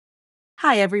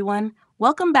Hi everyone,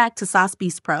 welcome back to Saas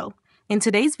Pro. In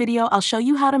today's video, I'll show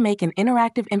you how to make an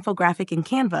interactive infographic in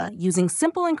Canva using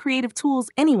simple and creative tools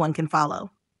anyone can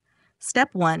follow. Step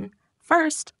 1.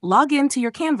 First, log in to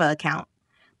your Canva account.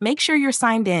 Make sure you're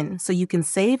signed in so you can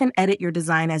save and edit your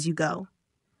design as you go.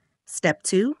 Step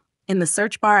 2. In the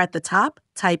search bar at the top,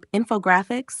 type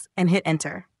Infographics and hit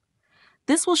Enter.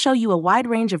 This will show you a wide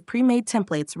range of pre-made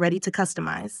templates ready to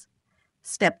customize.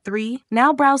 Step 3.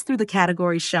 Now browse through the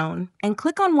categories shown and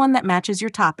click on one that matches your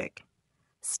topic.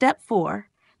 Step 4.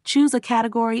 Choose a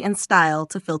category and style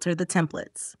to filter the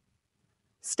templates.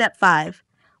 Step 5.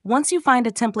 Once you find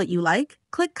a template you like,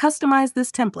 click Customize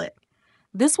this template.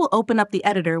 This will open up the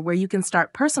editor where you can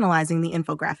start personalizing the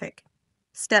infographic.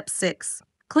 Step 6.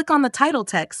 Click on the title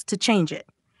text to change it.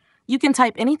 You can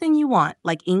type anything you want,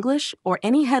 like English or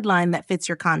any headline that fits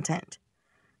your content.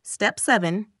 Step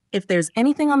 7. If there's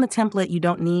anything on the template you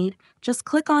don't need, just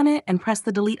click on it and press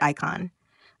the delete icon.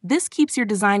 This keeps your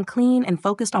design clean and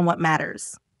focused on what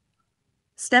matters.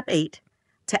 Step 8.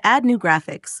 To add new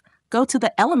graphics, go to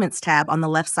the Elements tab on the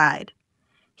left side.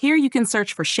 Here you can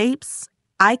search for shapes,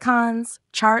 icons,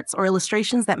 charts, or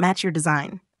illustrations that match your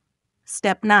design.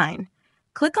 Step 9.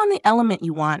 Click on the element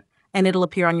you want and it'll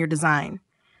appear on your design.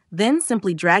 Then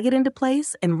simply drag it into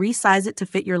place and resize it to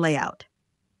fit your layout.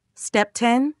 Step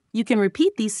 10. You can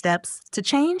repeat these steps to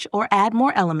change or add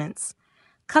more elements.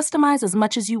 Customize as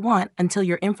much as you want until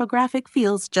your infographic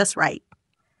feels just right.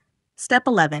 Step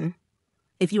 11.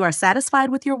 If you are satisfied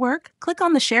with your work, click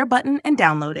on the Share button and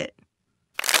download it.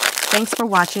 Thanks for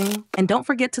watching, and don't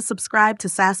forget to subscribe to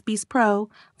Saas Pro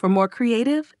for more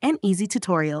creative and easy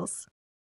tutorials.